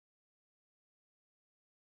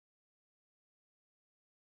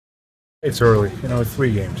It's early,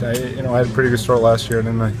 3 games. I had a pretty good start last year, and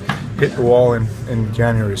then I hit the wall in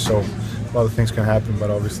January. So a lot of things can happen,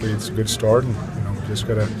 but obviously it's a good start, and we just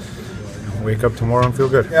gotta wake up tomorrow and feel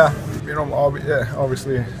good. Yeah,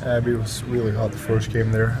 obviously Abby was really hot the first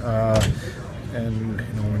game there, and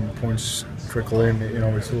when points trickle in,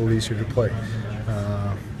 it's a little easier to play.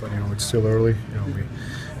 But it's still early.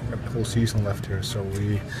 We have the whole season left here, so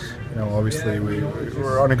obviously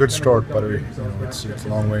we're on a good start, but it's a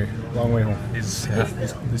long way home. He's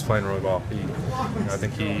playing really well. I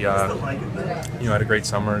think he had a great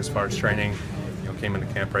summer as far as training. Came into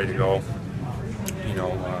camp ready to go.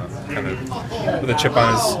 Kind of with a chip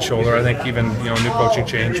on his shoulder. I think even new coaching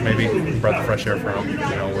change maybe brought the fresh air for him.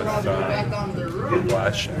 With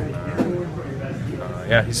Flash.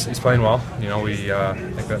 Yeah, he's playing well. I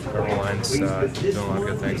think that our whole line's doing a lot of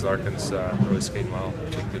good things. Larkin's really skating well,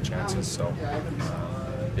 taking good chances. So,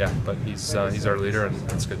 yeah, but he's our leader,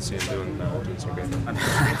 and it's good to see him doing so good.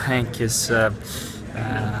 Hank is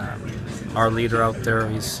our leader out there.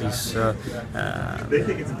 He's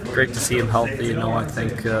great to see him healthy. I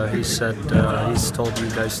think he said he's told you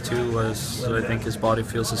guys too. I think his body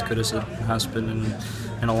feels as good as it has been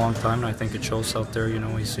in a long time. And I think it shows out there.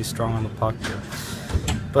 He's strong on the puck.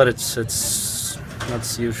 But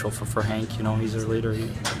that's usual for Hank. He's our leader. He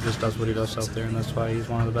just does what he does out there, and that's why he's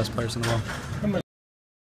one of the best players in the world.